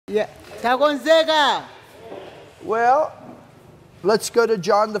Yeah. Takonzeka. Well, let's go to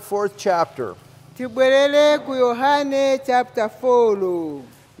John the 4th chapter. Tibwerere ku Yohane chapter 4.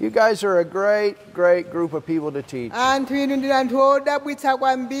 You guys are a great group of people to teach. Anthu inu ndi anthu odabwitsa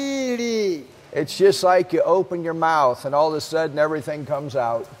kwambiri. It's just like you open your mouth and all of a sudden everything comes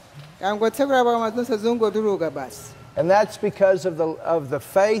out. Angotsekula pakamwa zonse zingotuluka basi. And that's because of the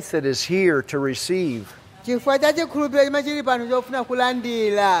faith that is here to receive. Chifukwa cha chikhulupiriro chimene chili pano chofuna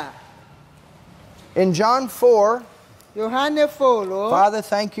kulandira. In John 4, Yohane 4. Father,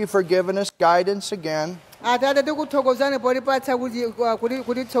 thank you for giving us guidance again. Atate tikuthokozani polipatsa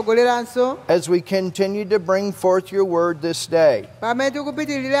kutitsogoleranso. As we continue to bring forth your word this day. Pamene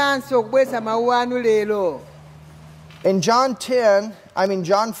tikupitiriranso kubweretsa mawu anu lero. In John 4,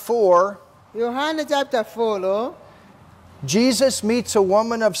 Yohane chapter 4. Jesus meets a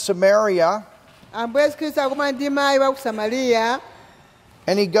woman of Samaria. Ambuye Yesu Khristu akumana ndi mayi wa ku Samariya.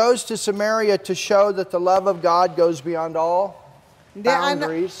 And he goes to Samaria to show that the love of God goes beyond all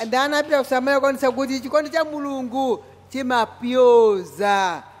boundaries. Ndi anapita ku Samariya kuonetsa kuti chikondi cha Mulungu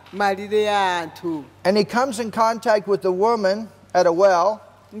chimapyoza malire ya anthu. And he comes in contact with the woman at a well.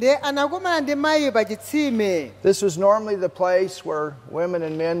 Ndi anakumana ndi mayi pa chitsime. This was normally the place where women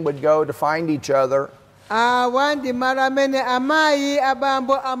and men would go to find each other. Awa ndi malo amene amayi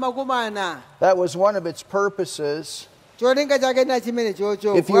abambo amakumana. That was one of its purposes. If you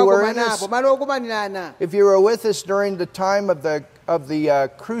were with us during the time of the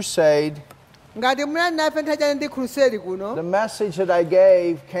crusade, the message that I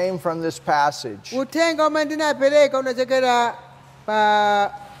gave came from this passage.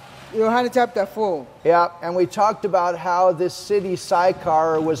 Yohane chapter 4. Yeah, and we talked about how this city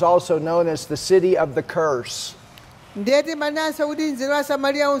Sychar was also known as the city of the curse. So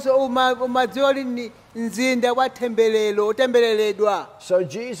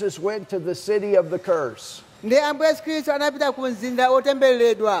Jesus went to the city of the curse in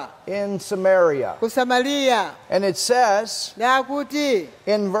Samaria. And it says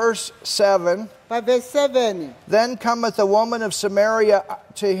in verse 7, then cometh a woman of Samaria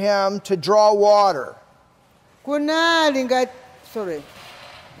to him to draw water.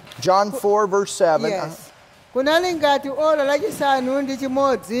 John 4 verse 7. Yes. Kunali ngati ora lachisanu ndi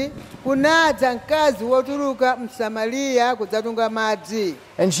chimodzi kunadza mkazi wotuluka msamariya kudzatunga madzi.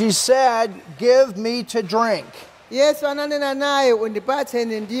 And she said, give me to drink. Yesu ananena naye undipatse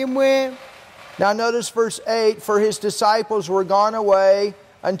ine ndimwe. Now notice verse 8, for his disciples were gone away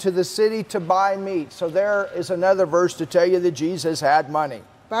unto the city to buy meat. So there is another verse to tell you that Jesus had money.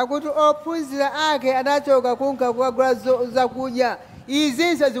 Pakuti ophunzira ake adachoka kunka kukagula zakudya.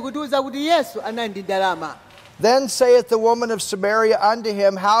 Izinso zikutiuza kuti Yesu anali ndi ndalama. Then saith the woman of Samaria unto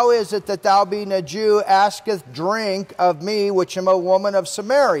him, how is it that thou being a Jew asketh drink of me, which am a woman of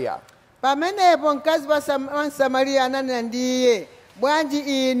Samaria? Pamenepo mkazi wa Samariya ananena ndiye, bwanji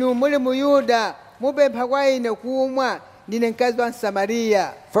inu muli mu Yuda mupempha kwa ine kumwa, ndine mkazi wa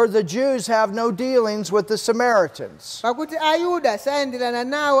Samariya. For the Jews have no dealings with the Samaritans. Pakuti Ayuda sayenderana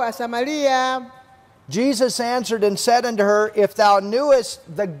nawo Asamariya. Jesus answered and said unto her, if thou knewest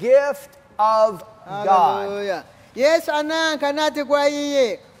the gift of God. Yesu anayankha nati kwa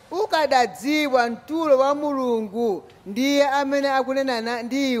iye, ukadadziwa mtulo wa Mulungu ndiye amene akunena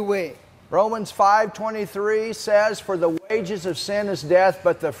ndiwe. Romans 5:23 says, for the wages of sin is death,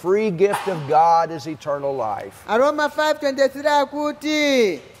 but the free gift of God is eternal life. Aroma 5:23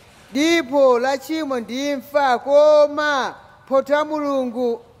 akuti, dipo la chimo ndi imfa, koma mphotho ya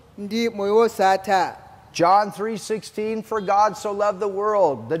Mulungu ndi moyo wosatha. John 3:16, for God so loved the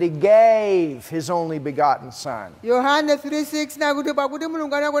world that he gave his only begotten son. Yohane 3:6 nakuti pakuti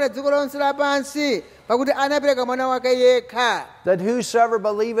Mulungu anakonda dziko lonse lapansi pakuti anapereka mwana wake yekha. That whosoever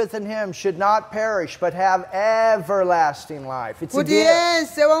believeth in him should not perish but have everlasting life. It's a Kuti gift.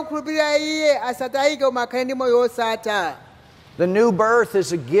 yense wonkhulupirira iye asatayike koma akhale ndi moyo wosatha. The new birth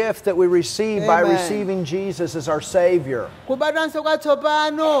is a gift that we receive by receiving Jesus as our Savior. Kubadwanso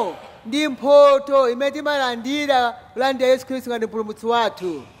kwatsopano ndi mphotho imene timalandira kulandira Yesu Khristu ngati mpulumutsi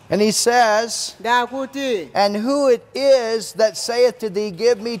wathu. And he says, Ndakuti, and who it is that saith to thee,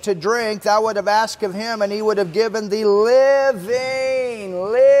 give me to drink, thou would have asked of him, and he would have given thee living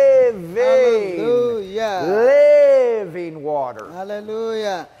water.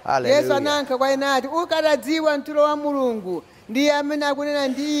 Hallelujah. Hallelujah. Yesu anayankha kwa iye nati, ukadadziwa mtulo wa Mulungu ndiye amene akunena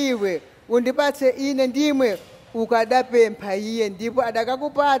ndiwe, undipatse ine ndimwe, ukadapempha iye ndipo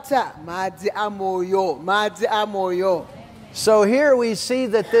adakakupatsa madzi amoyo. So here we see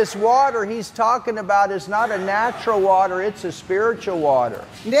that this water he's talking about is not a natural water, it's a spiritual water.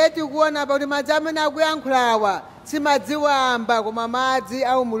 Ndetu kuona pa kuti madzi amene akuyankhulawa si madzi wamba koma madzi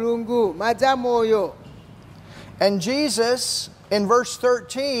au mulungu, madzi amoyo. And Jesus, in verse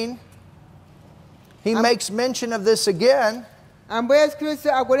 13, he makes mention of this again. In verse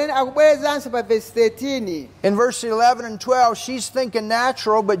 11 and 12, she's thinking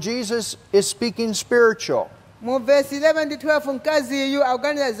natural, but Jesus is speaking spiritual. Mu verse 11 to 12 mkaziyu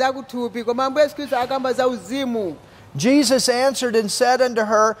akuganiza zakuthupi koma Ambuye Yesu Khristu akamba za uzimu. Jesus answered and said unto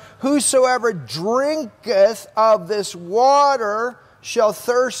her, whosoever drinketh of this water shall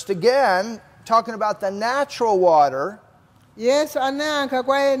thirst again, talking about the natural water. Yesu anayankha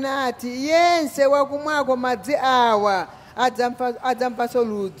kwa ena ati, yense wakumwako madzi awa adzampanso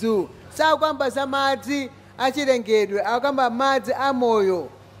ludzu. Sakamba za madzi achilengedwe, akamba madzi amoyo.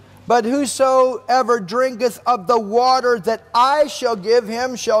 But whosoever drinketh of the water that I shall give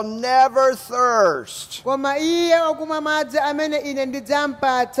him shall never thirst. Koma iye wakumwa madzi amene ine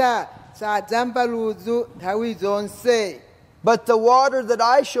ndidzampatsa sadzamva ludzu nthawi zonse. But the water that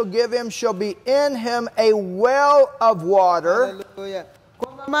I shall give him shall be in him a well of water. Hallelujah.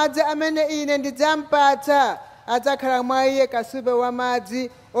 Koma madzi amene ine ndidzampatsa adzakhala mwa iye kasupe wa madzi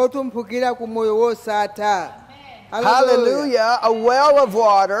otumphukira ku moyo wosatha. Hallelujah. A well of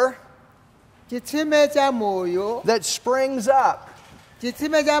water chitsime cha moyo that springs up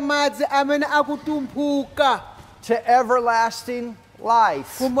chitsime cha madzi amene akutumphuka to everlasting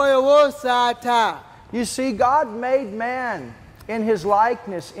life. ku moyo wosatha. You see, God made man in his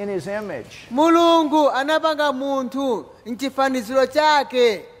likeness, in his image. Mulungu anapanga munthu mchifaniziro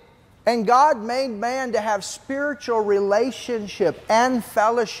chake. And God made man to have spiritual relationship and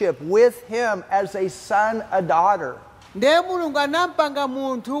fellowship with him as a son, a daughter. Ndiye Mulungu anampanga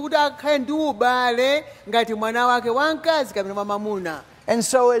munthu kuti akhale ndi ubale ngati mwana wake wamkazi kapena mwamuna. And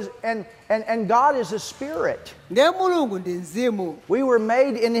so and God is a spirit. Ndiye Mulungu ndi mzimu. We were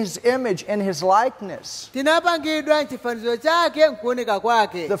made in his image, in his likeness. Tinapangidwa mchifaniziro chake nkuoneka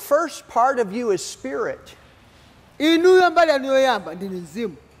kwake. The first part of you is spirit. Inuyo mbali anu yoyamba ndi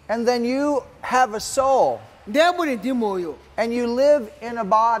mzimu. And then you have a soul. Ndiye muli ndi moyo. And you live in a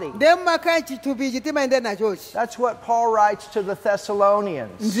body. Ndiye mmakhala chithupi chitima ende nachochi. That's what Paul writes to the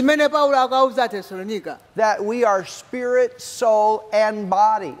Thessalonians. Zimene Paulo akauza Thessalonica. That we are spirit, soul, and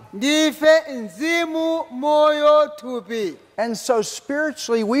body. Ndife mzimu, moyo, thupi. And so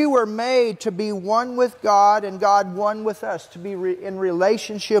spiritually we were made to be one with God and God one with us, to be in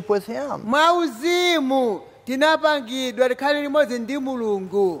relationship with him. Mauzimu tinapangidwa tikhale limodzi ndi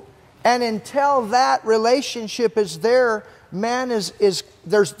Mulungu. And until that relationship is there, man is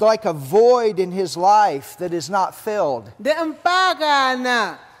there's like a void in his life that is not filled. De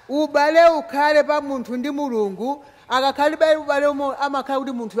mpakana ubale ukhale pa munthu ndi Mulungu, akakhalibe ubale amakhala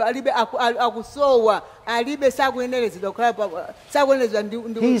kuti munthu alibe akusowa, alibe sakuyenerezedwa kukhala sakuyenerezedwa ndi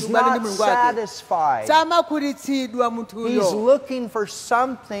ubale ndi Mulungu wake. Satisfied. Samakhutitsidwa munthuyo. He's looking for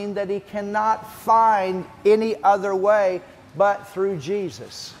something that he cannot find any other way but through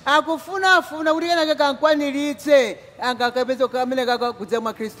Jesus. Akufunafuna kuti kenake kankwaniritse angakapeza kamene kakudza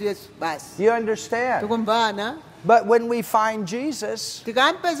mwa Khristu Yesu basi. You understand? Tukumvana? But when we find Jesus,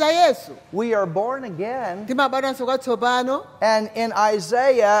 tikampeza Yesu, we are born again. timabadwanso kwatsopano. And in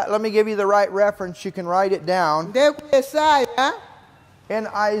Isaiah, let me give you the right reference, you can write it down. In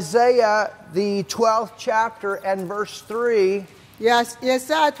Isaiah, the 12th chapter and verse 3, yes,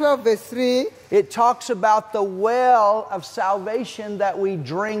 Isaiah 12 verse 3, it talks about the well of salvation that we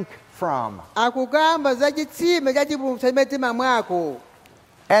drink from. akugamba za chitsime cha chipulumutso chimene timamwako.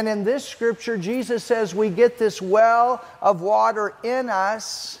 And in this scripture, Jesus says we get this well of water in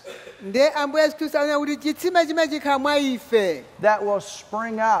us Ndiye Ambuye Yesu Khristu anena kuti chitsime chimene chikhala mwa ife that will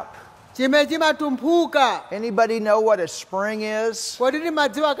spring up. chimene chimatumphuka. Anybody know what a spring is? Kodi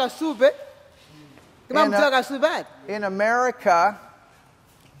timadziwa kasupe? Timamudziwa kasupe ati? In America,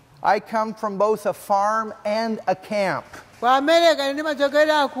 I come from both a farm and a camp. Kwa America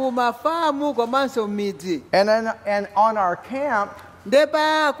ndimachokera ku mafamu komanso midzi. And on our camp,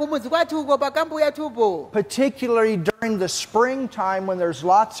 Ndepa kumudzi kwathuko pa kampu yathupo, particularly during the springtime when there's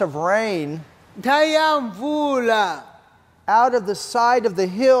lots of rain, nthawi ya mvula, out of the side of the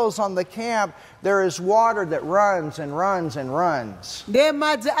hills on the camp, there is water that runs and runs and runs. ndiye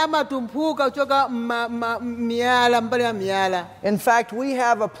madzi amatumphuka kuchoka miyala mbali ya miyala. In fact, we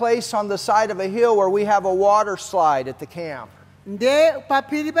have a place on the side of a hill where we have a water slide at the camp. Ndiye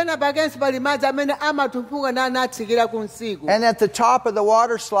paphiri pena pakenso pali madzi amene amatumphuka na anatsikira kunsiku. And at the top of the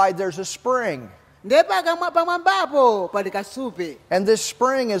water slide, there's a spring. Ndiye pamwambapo pali kasupe. And this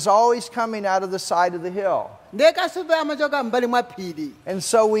spring is always coming out of the side of the hill. And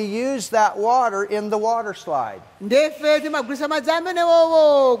so we use that water in the water slide.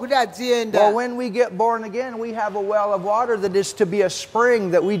 Well, when we get born again, we have a well of water that is to be a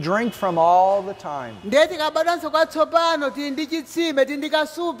spring that we drink from all the time.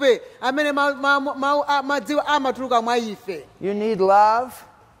 You need love.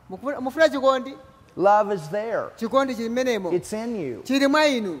 Love is there. It's in you.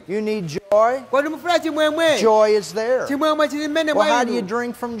 You need joy. Joy is there. Well, how do you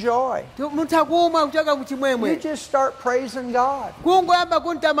drink from joy? You just start praising God.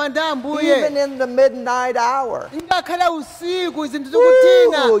 Even in the midnight hour. Ooh,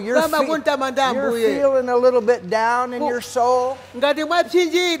 you're feeling a little bit down in your soul.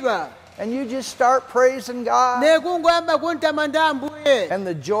 And you just start praising God. And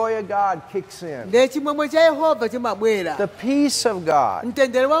the joy of God kicks in. The peace of God.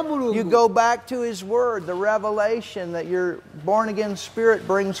 You go back to His Word, the revelation that your born-again spirit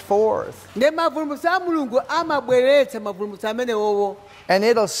brings forth. And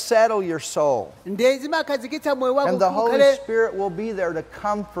it'll settle your soul. And the Holy Spirit will be there to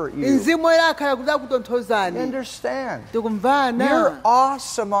comfort you. You understand? You're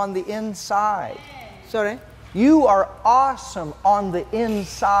awesome on the inside. Sorry? You are awesome on the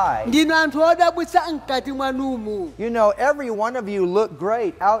inside. You know, every one of you look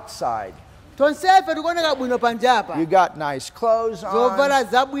great outside. You got nice clothes on.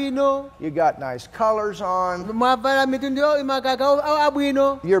 You got nice colors on.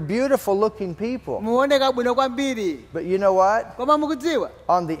 You're beautiful looking people. But you know what?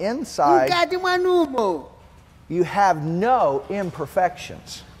 On the inside, you have no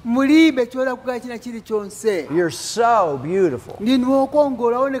imperfections. You're so beautiful. You're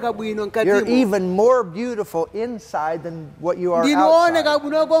even more beautiful inside than what you are outside.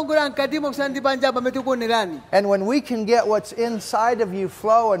 And when we can get what's inside of you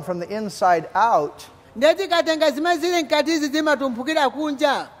flowing from the inside out, you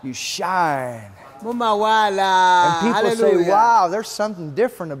shine. And people say, wow, there's something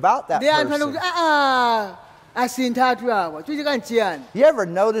different about that person. You ever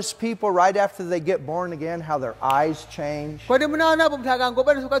notice people right after they get born again, how their eyes change?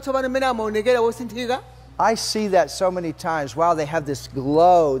 I see that so many times. Wow, they have this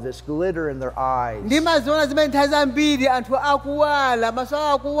glow, this glitter in their eyes.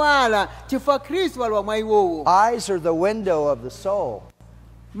 Eyes are the window of the soul.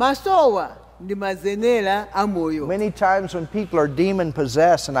 Many times when people are demon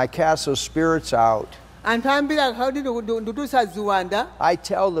possessed and I cast those spirits out, I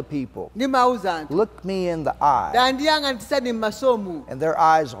tell the people, look me in the eye, and their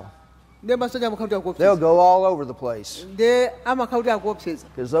eyes will, they'll go all over the place,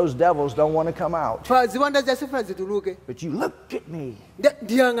 because those devils don't want to come out. But you look at me,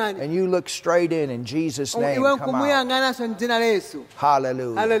 and you look straight in Jesus' name, come out.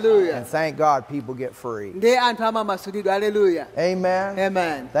 Hallelujah. Hallelujah. And thank God people get free. Hallelujah. Amen.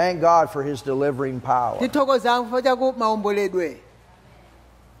 Amen. Thank God for His delivering power.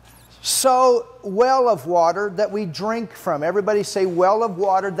 So, well of water that we drink from. Everybody say, well of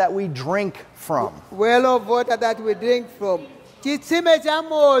water that we drink from. Well of water that we drink from.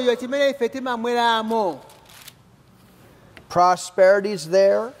 Prosperity's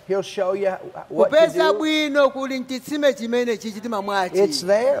there. He'll show you what to do. It's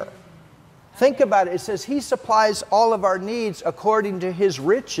there. Think about it. It says He supplies all of our needs according to His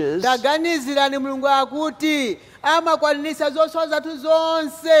riches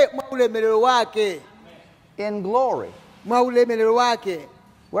in glory.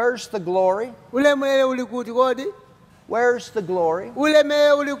 Where's the glory? Where's the glory?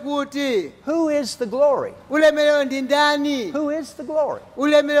 Who is the glory? Who is the glory?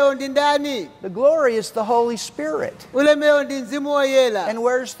 The glory is the Holy Spirit. And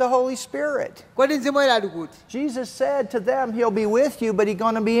where's the Holy Spirit? Jesus said to them, He'll be with you, but He's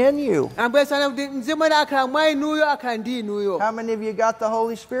going to be in you. How many of you got the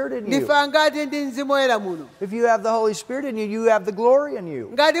Holy Spirit in you? If you have the Holy Spirit in you, you have the glory in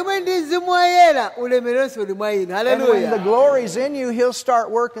you. And when the glory's in you, He'll start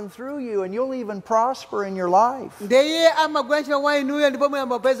working through you, and you'll even prosper in your life.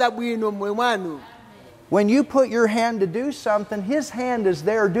 When you put your hand to do something, His hand is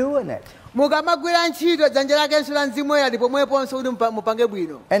there doing it. mukamagwira ntchito dzanja lakenso la Mzimu Woyera ndipo mweponso kuti mupange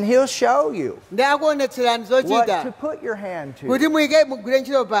bwino. And He'll show you ndi akuonetserani what zochita to put your hand to. kuti mugwire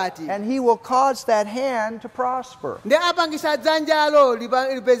ntchito pati. And He will cause that hand to prosper. ndi apangisa dzanjalo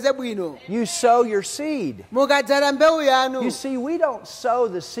lipeze bwino. You sow your seed. mukadzala mbewu yanu. You see, we don't sow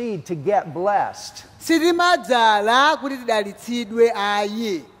the seed to get blessed. sitimadzala kuti tidalitsidwe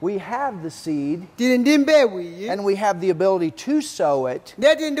ayi. We have the seed, tili ndi mbewu iyi. and we have the ability to sow it.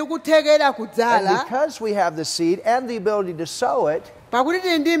 ndeti ndi kuthekera And kudzala. because we have the seed and the ability to sow it, pakuti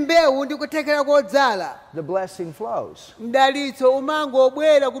tili ndi mbewu ndi kuthekera kodzala. the blessing flows. mdalitso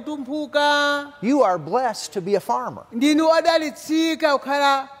umangobwera kutumphuka. You are blessed to be a farmer. ndinu odalitsika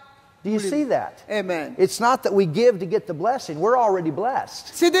kukhala. Do you see that? Amen. It's not that we give to get the blessing. We're already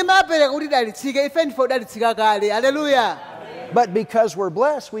blessed. sitimapereka kuti tidalitsike ife ndife odalitsika kale. Hallelujah. But because we're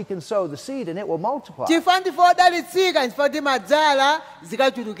blessed, we can sow the seed and it will multiply. chifukwa ndife odalitsika ndife timadzala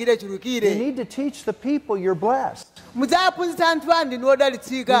zikachulukire. You need to teach the people you're blessed. mudzaphunzitsa anthu anu ndinu You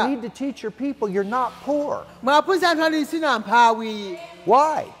odalitsika. need to teach your people you're not poor. mwaphunzitsa anthu anu sinu amphawi.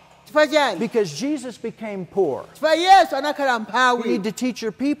 Why? chifukwa chani? Because Jesus became poor. chifukwa Yesu anakhala You mphawi. need to teach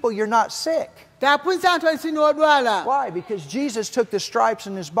your people you're not sick. taphunzitsa anthu anu sinu odwala. Why? Because Jesus took the stripes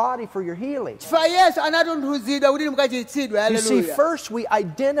in His body for your healing. chifukwa Yesu anatonthozedwa kuti mukachiritsidwe. You see, Hallelujah. first we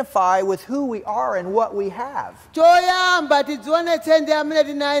identify with who we are and what we have. choyamba tidzionetse ndi amene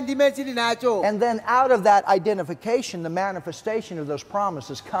tinaye ndi imene tili nacho. And then out of that identification, the manifestation of those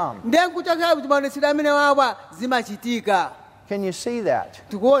promises come. ndiye nkuchokera kuti maonetsedwe amene wawa zimachitika. Can you see that?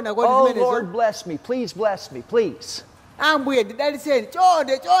 tikuona kodi Oh, zimenezo. Lord, bless me. Please bless me. Please. ambuye ndidalitseni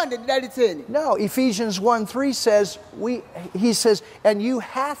chonde ndidalitseni. No, Ephesians 1:3 says, He says, and you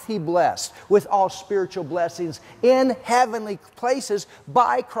hath He blessed with all spiritual blessings in heavenly places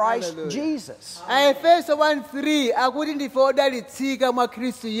by Christ Hallelujah. Jesus. Aefeso 1:3 akuti ndife odalitsika mwa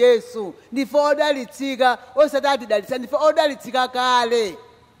Khristu Yesu. ndife odalitsika osati tidalitsa ndife odalitsika kale.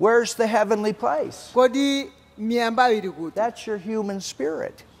 Where's the heavenly place? kodi miyambayo ili kuti? That's your human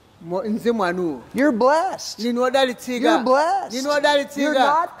spirit. mzimu wanuwo. You're blessed. ndinu odalitsika. You're blessed. ndinu You're odalitsika.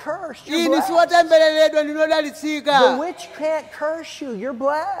 not cursed. You're inu blessed. siwotembereredwa ndinu The odalitsika. witch can't curse you. You're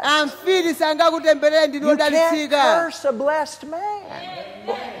blessed. amfiti sangakutemberere ndinu You can't odalitsika. curse a blessed man.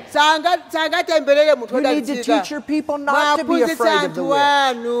 sangatemberere munthu You need to odalitsika. teach your people not to be mwaphunzitsa afraid of the anthu witch.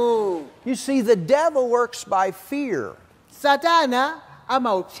 anu. You see, the devil works by fear. satana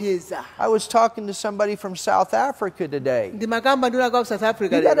amaopseza. I was talking to somebody from South Africa today. ndimakamba nduna kwa South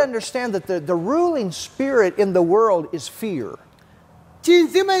Africa. You got to lero. understand that the ruling spirit in the world is fear.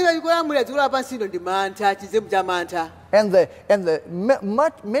 chinzimu chikulamulira dziko lapansi ndi mantha. chizimu cha mantha.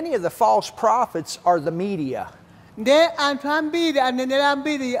 Many of the false prophets are the media. nde anthu ambiri aneneri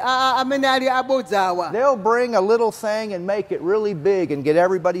ambiri amene ali abodzawa. They'll bring a little thing and make it really big and get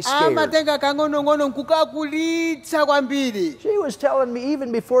everybody scared. amatenga kang'onong'ono nkukakulitsa kwambiri. She was telling me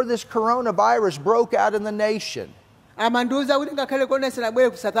even before this coronavirus broke out in the nation, amandiuza kuti ngakhale kuonesera bwere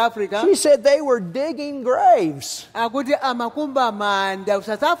ku South Africa. she said they were digging graves. akuti amakumba manda ku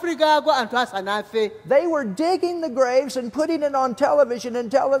South Africa ako anthu asanafe. They were digging the graves and putting it on television and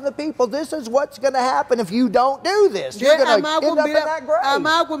telling the people, this is what's going to happen if you don't do this. You're going to end up in that grave.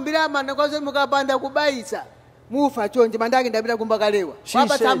 amakumbira manda kwazo mukapanda kubayitsa mufa chonje mandake ndapita kumba kalewa.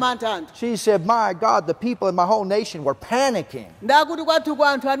 wapatsa mantha anthu. She said, my God, the people in my whole nation were panicking. ndakuti kwathu kwa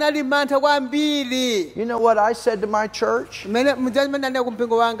anthu anali mantha kwambiri. You know what I said to my church? mene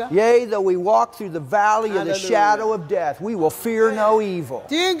kumpingo wanga. Yea, though we walk through the valley of the Hallelujah. shadow of death, we will fear no evil.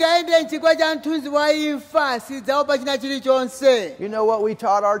 tingaende mchigwa cha mthunzi wa imfa sidzaopa china chilichonse. You know what we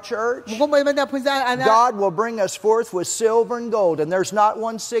taught our church? mukumbo imene aphunzitsa ana. God will bring us forth with silver and gold, and there's not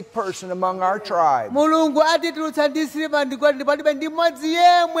one sick person among our tribe. mulungu atitulutsa ndi siliva ndi golide palibe ndi mmodzi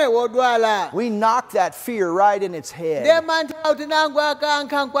yemwe wodwala. We knock that fear right in its ndiye head. mantha utinango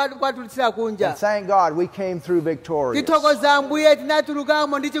akankha kwatulitsira kunja. And thank God we came through victorious. tithokoza ambuye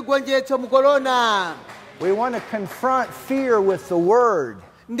tinatulukamo ndi chigonjetso mu korona. We want to confront fear with the word,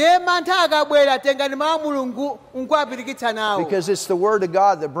 ndiye mantha akabwera tengani mawu a mulungu nkuwapirikitsa nawo. because it's the word of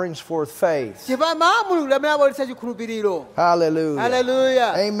God that brings forth faith. chifukwa mawu a mulungu amene amabweretsa chikhulupiriro. Hallelujah.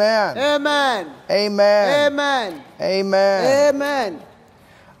 Hallelujah. Amen. Amen. Amen. Amen. Amen. Amen.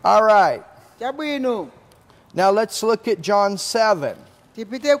 All right. chabwino. Now let's look at John 7.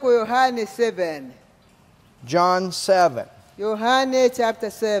 tipite ku Yohane 7. John 7. Yohane chapter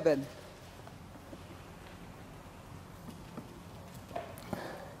 7.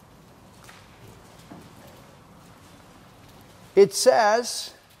 It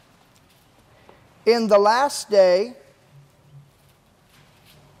says, in the last day,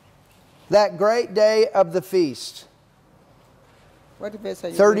 that great day of the feast, What verse are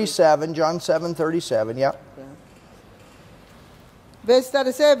you 37, John 7:37, yeah. reading? Verse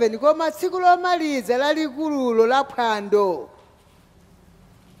 37. Koma tsiku lomaliza lalikululo la phwando.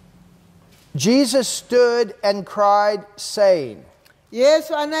 Jesus stood and cried, saying.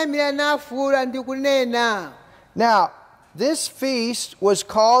 Yesu anayimira nafuwula ndi kunena. Now, this feast was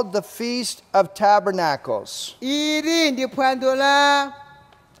called the Feast of Tabernacles. Ili ndi phwando la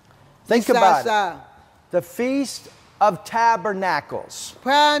Think about it. The Feast of Tabernacles.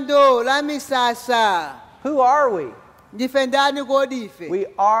 phwando la misasa. Who are we? Ndife ndani kodi ife? We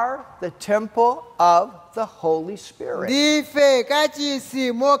are the temple of the Holy Spirit. Ndife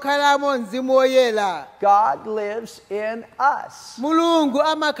kachisi mokhalamo Mzimu Woyera. God lives in us. Mulungu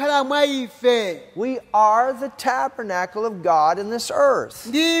amakhala mwa ife. We are the tabernacle of God in this earth.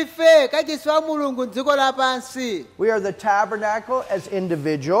 Ndife kachisi wa Mulungu m'dziko lapansi. We are the tabernacle as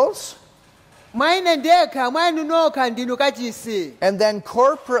individuals. Mwaine ndekha mwanu nokha ndinu kachisi. And then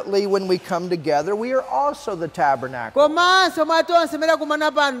corporately when we come together, we are also the tabernacle. Komanso mwatonse mera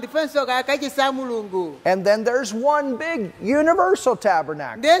kumana pano ndifenso kachisi a Mulungu. And then there's one big universal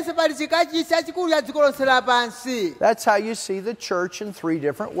tabernacle. Ndense pali chikachisi achikulu cha dziko lonse lapansi. That's how you see the church in 3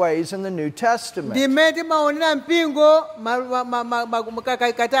 different ways in the New Testament. Ndimene maonera mpingo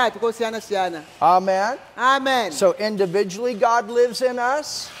katatu kosiyana-siyana. Amen. Amen. So individually God lives in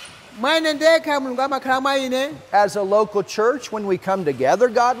us. Mwaine ndekha Mulungu amakhala mwa ine. As a local church, when we come together,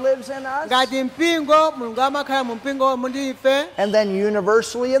 God lives in us. Ngati mpingo Mulungu amakhala mu mpingo ndi ife. And then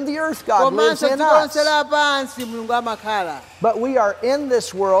universally in the earth, God lives Komanso in dziko lonse us. lapansi Mulungu amakhala. But we are in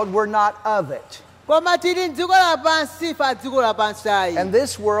this world, we're not of it. Koma tili m'dziko lapansi fa dziko lapansi ayi. And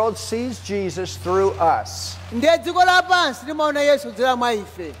this world sees Jesus through us. Ndiye dziko lapansi limaona Yesu kudzera mwa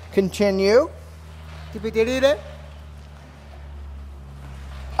ife. Continue. Tipitirire.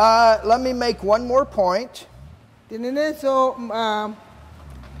 Let me make one more point. Tinenenso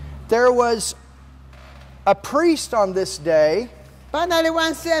There was a priest on this day panali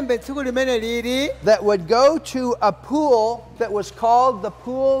wansembe tsiku limene lili that would go to a pool that was called the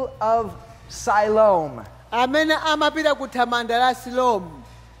Pool of Siloam. amene amapita ku thamanda la Siloamu.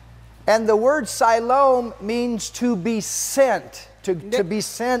 And the word Siloam means to be sent, to be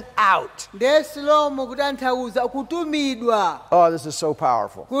sent out. Ndiye Siloamu kutanthauza kutumidwa. Oh, this is so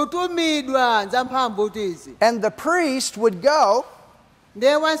powerful. Kutumidwa nzamphamvu tizi. And the priest would go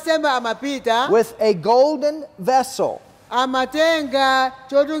Ndiye wansembe amapita with a golden vessel. amatenga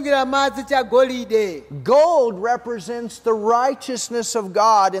chotungira madzi cha golide. Gold represents the righteousness of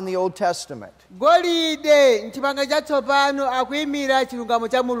God in the Old Testament. Golide m'chipangano chatsopano akuyimira chilungamo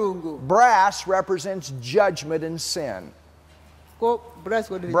cha Mulungu. Brass represents judgment and sin.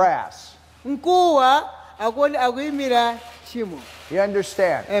 Brass. Mkuwa akuyimira tchimo. You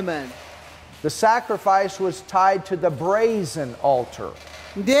understand? Amen. The sacrifice was tied to the brazen altar.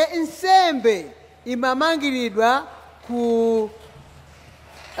 Ndiye nsembe imamangiridwa ku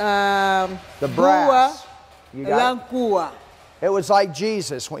The brass. You got it? lankuwa. It was like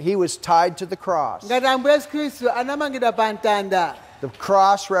Jesus when he was tied to the cross. Ngati Ambuye Yesu Khristu anamangidwa pa mtanda. The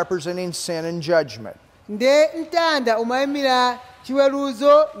cross representing sin and judgment. Ndiye mtanda umayimira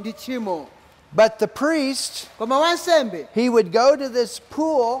chiweruzo ndi tchimo. But the priest, Koma wansembe he would go to this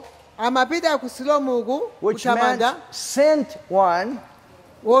pool, amapita ku Siloamuku which meant kuthamanda sent one,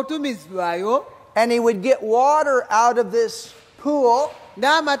 wotumizidwayo. and he would get water out of this pool,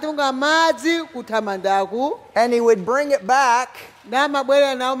 Ndamatunga madzi kuthamandaku. and he would bring it back,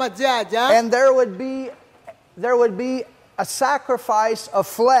 Ndamabwera nawo madzi aja. and there would be a sacrifice of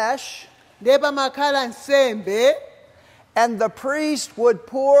flesh, Ndiye pamakhala nsembe. and the priest would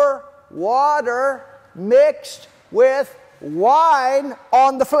pour water mixed with wine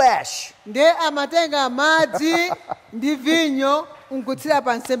on the flesh. Ndiye amatenga madzi ndi vinyo nkutsira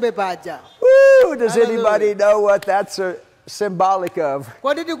pa nsembe paja. Woo! Does Hallelujah. anybody know what that's symbolic of?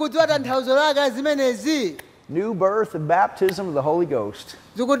 Kodi tikudziwa tanthauzo lake zimenezi? New birth and baptism of the Holy Ghost.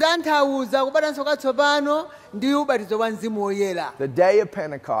 Zikutanthauza kubatanso katsopano ndi ubatizo wa Mzimu Woyera. The day of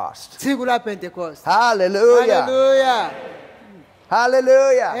Pentecost. Tsiku la Pentecost. Hallelujah. Hallelujah.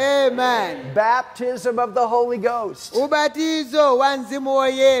 Hallelujah. Amen. Baptism of the Holy Ghost. Ubatizo wa Mzimu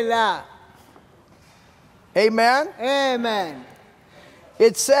Woyera. Amen. Amen.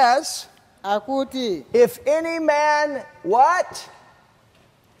 It says, Akuti if any man what?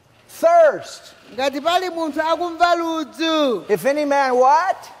 Thirst. ngati pali munthu akumva ludzu. If any man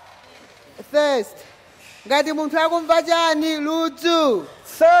what? Thirst. Ngati munthu akumva chani ludzu.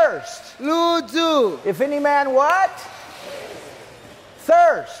 Thirst. Ludzu. If any man what?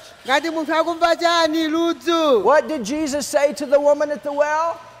 Thirst. Ngati munthu akumva chani ludzu. What did Jesus say to the woman at the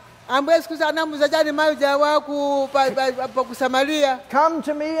well? ambuye yesu khristu anamuza chani mayi uja waku ku Samariya, come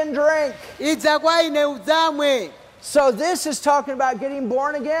to me and drink. idza kwa ine udzamwe. So this is talking about getting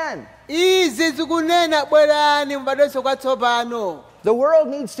born again. Izi zikunena bwerani mubadwenso kwatsopano. The world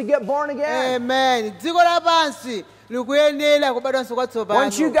needs to get born again. Amen. Dziko lapansi likuyenera kubadwanso kwatsopano.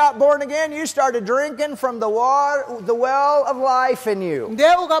 Once you got born again, you started drinking from the water, the well of life in you.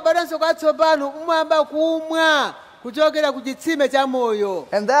 Nde ukabadwanso kwatsopano umwamba kumwa kuchokera ku chitsime cha moyo.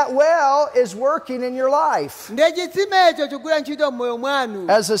 And that well is working in your life. Nde chitsimecho chigwira ntchito mmoyo mwanu.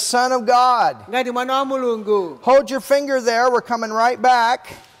 As a son of God. Ngati mwana wa Mulungu. Hold your finger there. We're coming right back.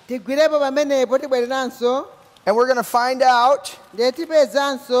 Tigwirepo pamenepo tibwereranso. And we're going to find out that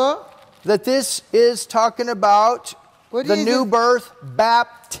this is talking about the new birth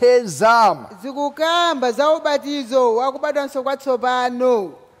baptism.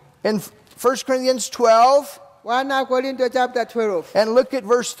 In 1 Corinthians 12, and look at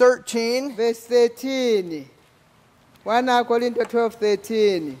verse 13. Verse 13. 1 Corinthians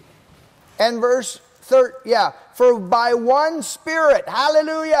 12:13. And verse 13, yeah. For by one Spirit,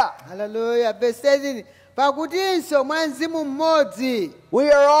 hallelujah. Hallelujah. Verse 13. Pakutinso mwa Mzimu mmodzi.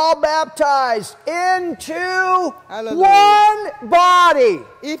 We are all baptized into one body.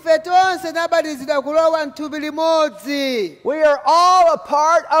 Ife tonse tabatizidwa kulowa m'thupi limodzi. We are all a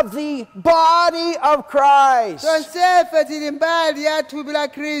part of the body of Christ. Tonsefe tili mbali ya thupi la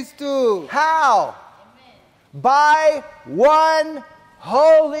Khristu. How? By one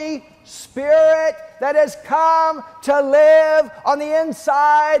Holy Spirit that has come to live on the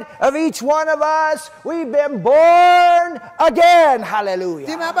inside of each one of us. We've been born again. Hallelujah.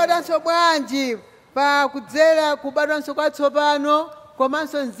 Timabadwanso bwanji pa kudzera kubadwanso kwatsopano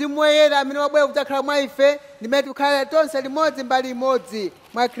komanso Mzimu Woyera amene wabwera kudzakhala mwa ife ndimene tikhala tonse limodzi mbali imodzi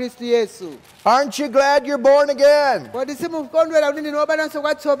mwa Khristu Yesu. Aren't you glad you're born again? Kodi simukondwera kuti ndinu wabadwanso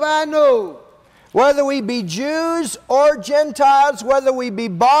kwatsopano? Whether we be Jews or Gentiles, whether we be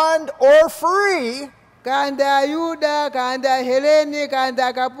bond or free, kanda Ayuda, kanda Heleni,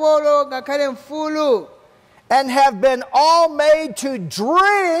 kanda Kapolo, ngakhale mfulu, and have been all made to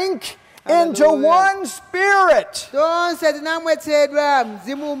drink into one Spirit. Tonse tinamwetsedwa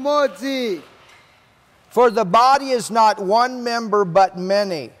mzimu mmodzi. For the body is not one member but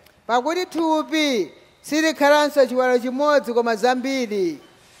many. Pakuti thupi silikhalanso chiwalo chimodzi koma zambiri.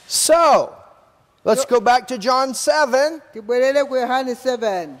 So, let's go back to John 7. Tibwerere ku Yohane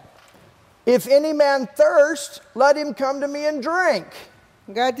 7. If any man thirst, let him come to me and drink.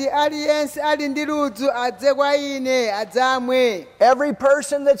 Ngati aliyense ali ndi ludzu adze kwa ine adzamwe. Every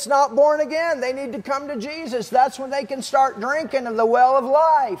person that's not born again, they need to come to Jesus. That's when they can start drinking of the well of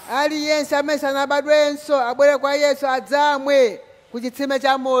life. Aliyense amene sanabadwenso abwere kwa Yesu adzamwe ku chitsime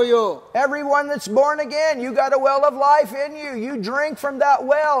cha moyo. Everyone that's born again, you got a well of life in you. You drink from that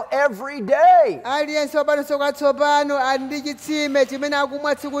well every day. Aliyense wabadwanso kwatsopano ali ndi chitsime chimene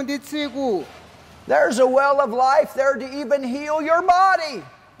akumwa tsiku ndi tsiku. There's a well of life there to even heal your body.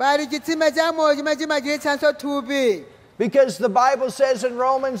 Pali chitsime cha moyo chimene chimachiritsanso thupi. Because the Bible says in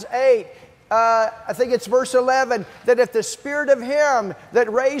Romans 8, I think it's verse 11, that if the Spirit of Him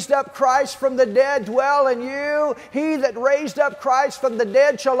that raised up Christ from the dead dwell in you, He that raised up Christ from the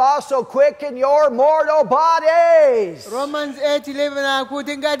dead shall also quicken your mortal bodies. Romans 8:11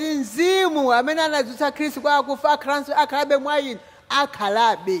 akuti ngati Mzimu amene anadzutsa Khristu kwa akufa akhalabe mwa inu,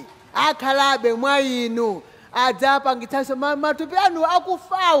 akhalabe mwa inu, adzapangitsanso matupi anu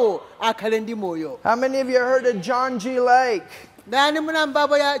akufawo akhale ndi moyo. How many of you heard of John G. Lake? Ndani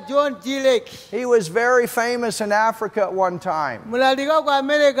munambapo ya John G. Lake? He was very famous in Africa at one time. Mulalika ku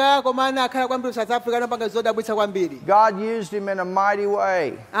America komana akhala kwambiri South Africa napanga zodabwitsa kwambiri. God used him in a mighty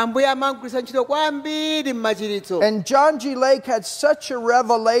way. Ambuye amamugwiritsa ntchito kwambiri m'machiritso. And John G. Lake had such a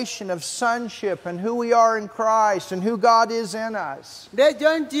revelation of sonship and who we are in Christ and who God is in us. Nde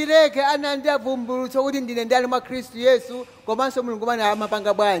John G. Lake anandira vumbulutso kuti ndine ndali mwa Khristu Yesu komanso Mulungu mwana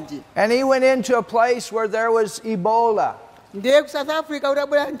amapanga bwanji. And he went into a place where there was Ebola. Ndiye ku South Africa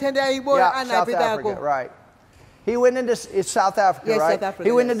udabwera nthenda ya Ebola anapitako. Right. He went into South Africa, yes, right? South Africa,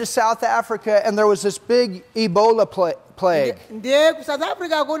 he went into South Africa and there was this big Ebola plague. Ndiye ku South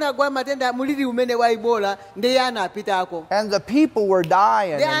Africa kuna kwa matenda muliri umene wa Ebola ndiye anapitako. And the people were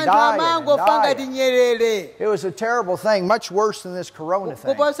dying and dying. It was a terrible thing, much worse than this corona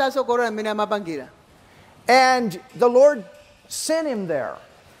thing. Kuposanso corona mene amapangira. And the Lord sent him there.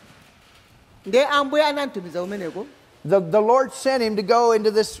 Ndiye ambuye anamtumiza umeneko. The Lord sent him to go into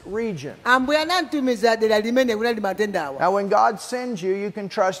this region. Now, when God sends you, you can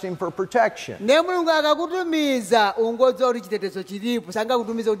trust him for protection. You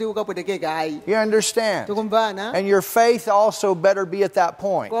understand? And your faith also better be at that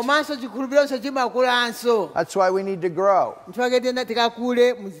point. That's why we need to grow.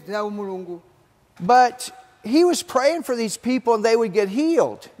 But he was praying for these people and they would get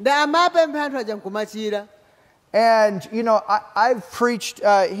healed. And, you know, I've preached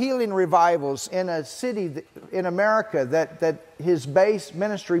healing revivals in a city in America that his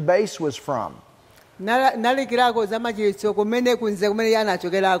ministry base was from.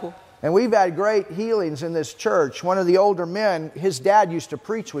 And we've had great healings in this church. One of the older men, his dad used to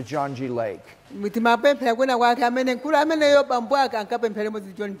preach with John G. Lake.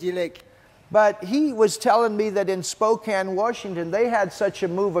 But he was telling me that in Spokane, Washington, they had such a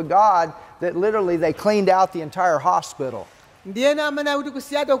move of God that literally they cleaned out the entire hospital.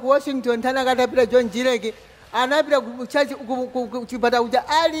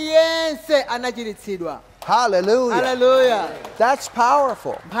 Hallelujah. Hallelujah. That's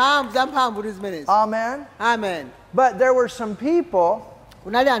powerful. Amen. Amen. But there were some people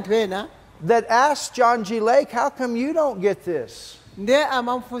that asked John G. Lake, how come you don't get this?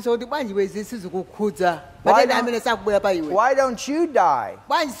 Why don't you die?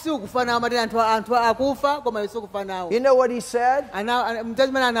 You know what he said?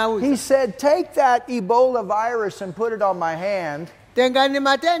 He said, take that Ebola virus and put it on my hand. And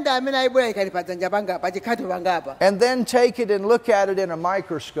then take it and look at it in a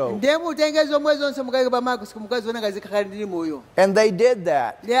microscope. And they did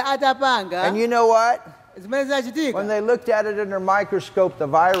that. And you know what? When they looked at it under a microscope, the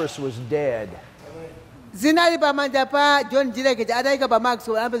virus was dead.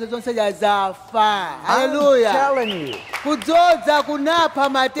 Hallelujah. I'm telling you, we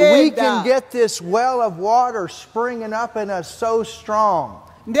can get this well of water springing up in us so strong.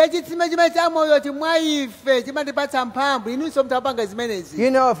 You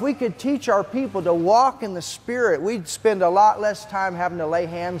know, if we could teach our people to walk in the Spirit, we'd spend a lot less time having to lay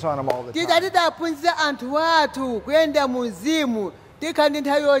hands on them all the time.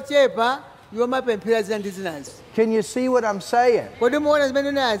 Can you see what I'm saying?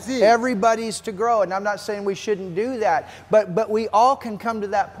 Everybody's to grow, and I'm not saying we shouldn't do that, but we all can come to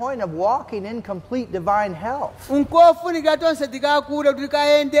that point of walking in complete divine health.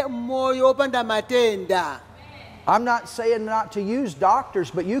 I'm not saying not to use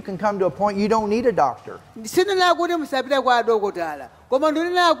doctors, but you can come to a point you don't need a doctor.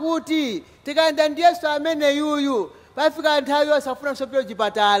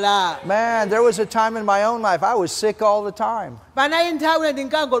 Man, there was a time in my own life I was sick all the time. But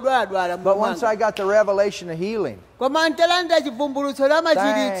once I got the revelation of healing, thank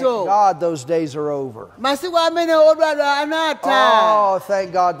God those days are over. Oh,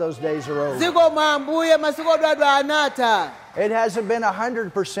 thank God those days are over. It hasn't been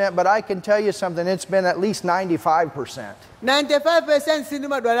 100%, but I can tell you something, it's been at least 95%. 95%.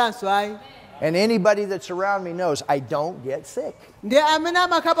 And anybody that's around me knows I don't get sick. And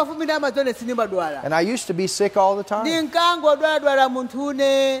I used to be sick all the time.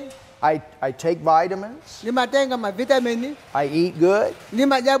 I take vitamins. I eat good.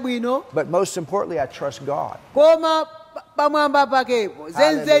 But most importantly, I trust God. I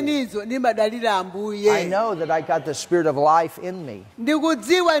know that I got the Spirit of life in me.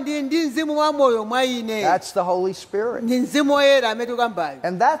 That's the Holy Spirit.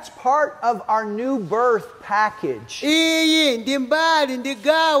 And that's part of our new birth package. Did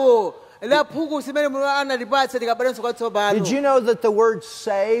you know that the word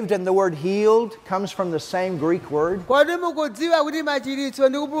saved and the word healed comes from the same Greek word?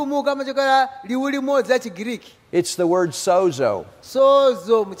 It's the word sozo.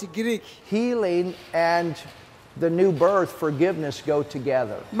 Healing and the new birth, forgiveness, go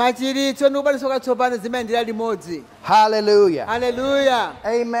together. Hallelujah. Hallelujah.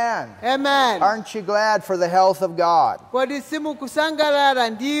 Amen. Amen. Aren't you glad for the health of God? All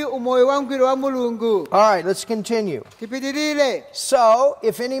right, let's continue. So,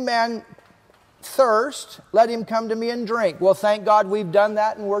 if any man thirst, let him come to me and drink. Well, thank God we've done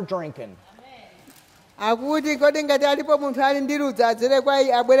that and we're drinking.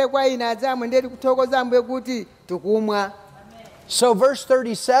 So verse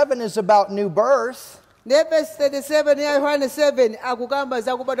 37 is about new birth. Verse 37 ya Yohane 7 akukamba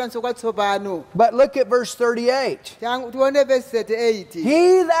za kubatwanso kwatsopano. But look at verse 38. Tione verse 38.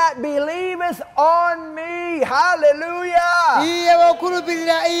 He that believeth on me, hallelujah. Iye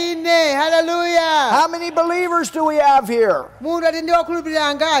wokhulupirira ine, hallelujah. How many believers do we have here? Mundu ati ndi wokhulupirira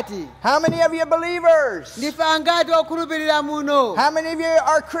angati? How many of you believers? Ndife angati wokhulupirira muno? How many of you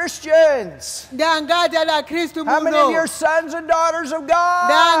are Christians? Ndi angati ali akhristu muno? How many of you are sons and daughters of God?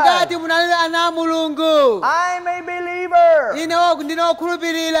 Ndi angati munali ana mulungu? I'm a believer. And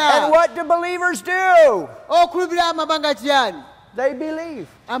what do believers do? They believe.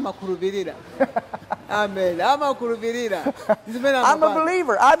 Amen. I'm a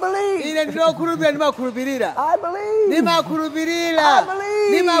believer. I believe. I believe.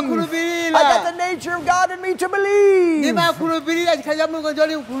 I got the nature of God in me to believe.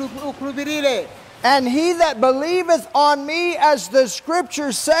 And he that believeth on me, as the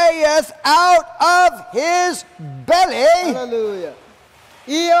scripture saith, out of his belly. Hallelujah.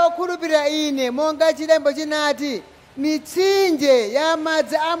 Iye okhulupirira ine monga chilembo chinati mitsinje ya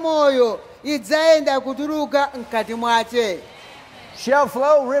madzi amoyo idzayenda kutuluka mkati mwache. Shall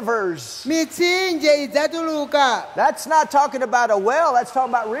flow rivers. Mitsinje idzatuluka. That's not talking about a well, that's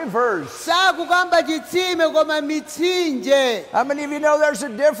talking about rivers. Sakukamba chitsime koma mitsinje. How many of you know there's a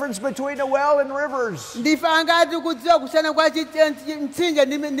difference between a well and rivers? Ndife angati kudziwa kusiyana kwa mtsinje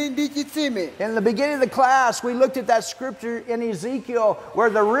ndi chitsime. In the beginning of the class, we looked at that scripture in Ezekiel where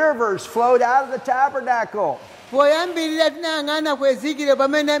the rivers flowed out of the tabernacle. Poyambirira tinayang'ana ku Ezekiel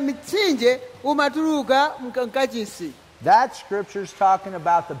pamene mitsinje umatuluka mkachisi. That scripture is talking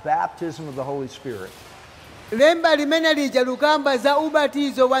about the baptism of the Holy Spirit. Lemba limene lija lukamba za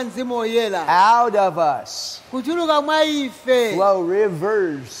ubatizo wa Mzimu Woyera. Out of us kutuluka mwa ife flow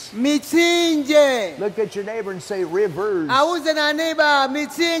rivers. Mitsinje. Look at your neighbor and say rivers. Auze na neighbor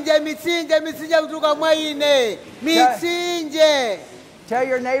mitsinje kutuluka mwa ine. Mitsinje. Tell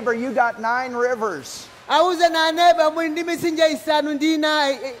your neighbor you got 9 rivers. Auze na neighbor muli ndi mitsinje isanu ndi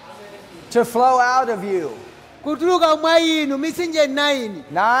inayi to flow out of you. Kutuluka mwa inu mitsinje 9.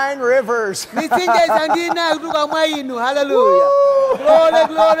 9 rivers. Mitsinje isanu ndi inayi kutuluka mwa inu. Hallelujah. Glory,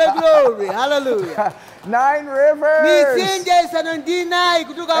 glory, glory. Hallelujah. 9 rivers. Mitsinje isanu ndi inayi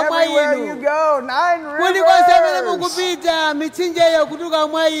kutuluka mwa inu. Everywhere you go, 9 rivers. Kulikonse pamene mukupita mitsinjeyo kutuluka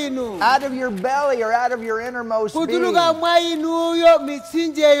mwa inu. Out of your belly or out of your innermost being. Kutuluka mwa inuyo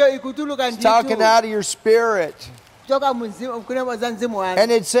mitsinjeyo ikutuluka nditu. Talking out of your spirit.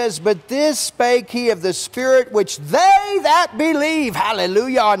 And it says, but this spake he of the Spirit which they that believe,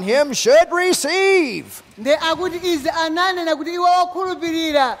 hallelujah, on him should receive. For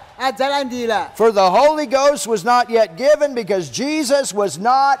the Holy Ghost was not yet given because Jesus was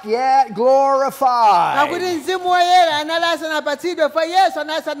not yet glorified.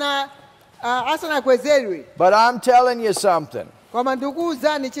 But I'm telling you something.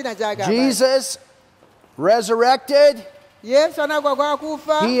 Jesus resurrected.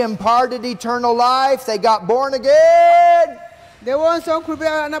 He imparted eternal life. They got born again.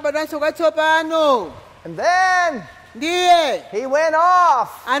 And then he went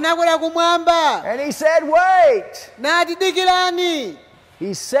off. And he said, wait.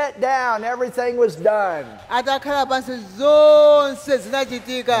 He sat down, everything was done.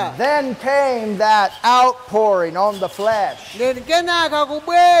 Then came that outpouring on the flesh. And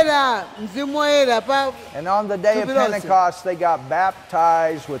on the day of Pentecost, they got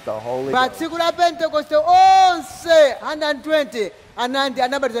baptized with the Holy Ghost.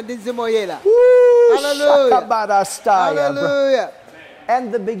 Hallelujah.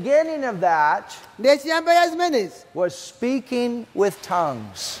 And the beginning of that was speaking with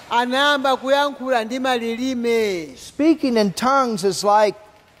tongues. Speaking in tongues is like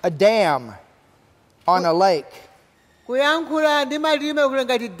a dam on a lake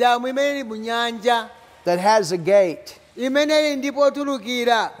that has a gate. And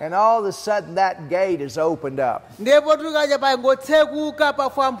all of a sudden that gate is opened up.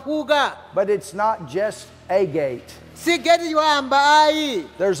 But it's not just a gate.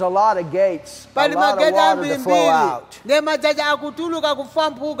 There's a lot of gates, a lot of water to flow out,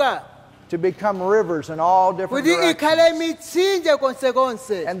 to become rivers in all different directions.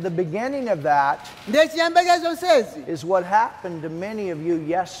 And the beginning of that is what happened to many of you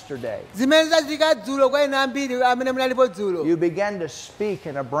yesterday. You began to speak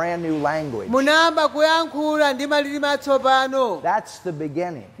in a brand new language. That's the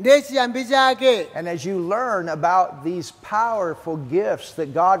beginning. And as you learn about these powerful gifts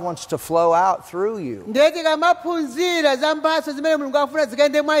that God wants to flow out through you,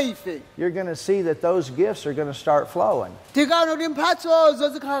 you're going to see that those gifts are going to start flowing. And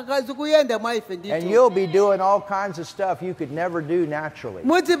you'll be doing all kinds of stuff you could never do naturally.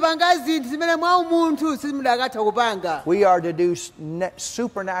 We are to do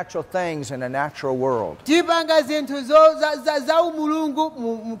supernatural things in a natural world.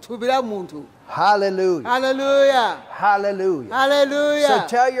 Hallelujah. Hallelujah. Hallelujah. Hallelujah. So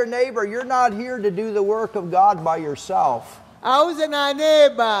tell your neighbor, you're not here to do the work of God by yourself.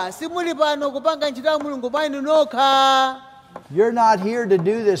 You're not here to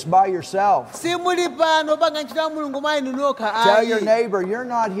do this by yourself. Tell your neighbor, you're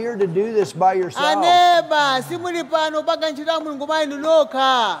not here to do this by yourself.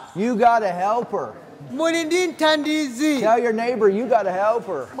 You got a helper. Tell your neighbor, you got a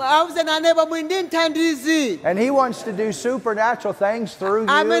helper. And he wants to do supernatural things through you.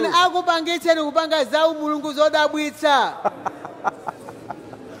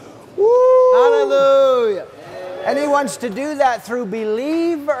 Hallelujah. And he wants to do that through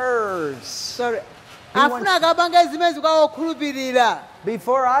believers. Sorry.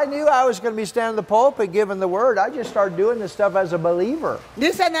 Before I knew I was going to be standing in the pulpit giving the word, I just started doing this stuff as a believer.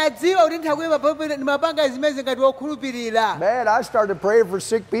 Man, I started praying for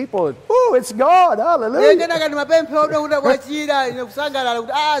sick people. And, oh, it's God. Hallelujah.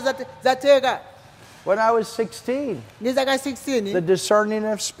 When I was 16, the discerning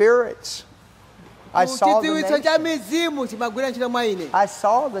of spirits. I saw the nations. I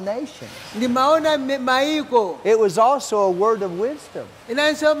saw the nations. It was also a word of wisdom.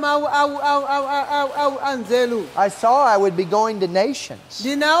 I saw I would be going to nations.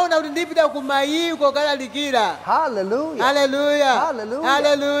 Hallelujah. Hallelujah. Hallelujah.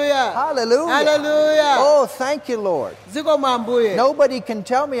 Hallelujah. Hallelujah. Hallelujah. Oh, thank you, Lord. Nobody can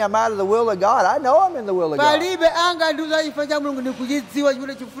tell me I'm out of the will of God. I know I'm in the will of God.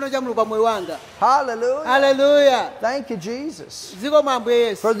 Hallelujah. Hallelujah. Thank you, Jesus,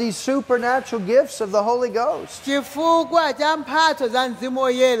 for these supernatural gifts of the Holy Ghost.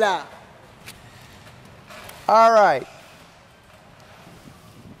 All right.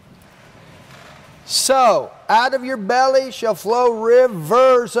 So, out of your belly shall flow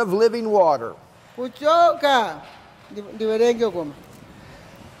rivers of living water. We're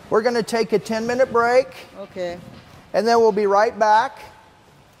going to take a 10-minute break. Okay. And then we'll be right back.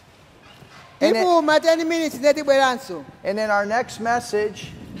 And in our next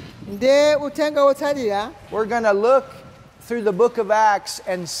message, we're going to look through the book of Acts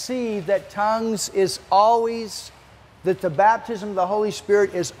and see that that the baptism of the Holy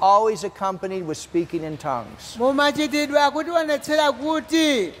Spirit is always accompanied with speaking in tongues.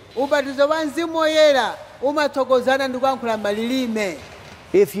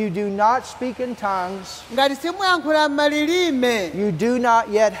 If you do not speak in tongues, you do not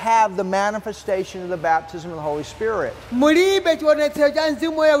yet have the manifestation of the baptism of the Holy Spirit. I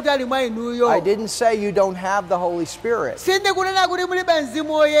didn't say you don't have the Holy Spirit.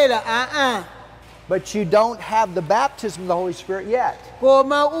 But you don't have the baptism of the Holy Spirit yet.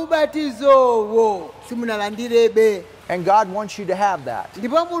 And God wants you to have that.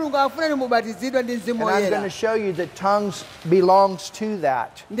 And I'm going to show you that tongues belongs to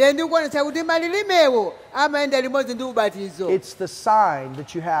that. It's the sign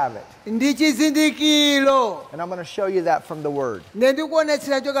that you have it. And I'm going to show you that from the Word.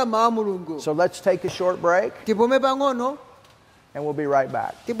 So let's take a short break. And we'll be right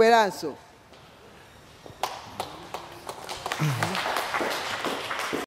back.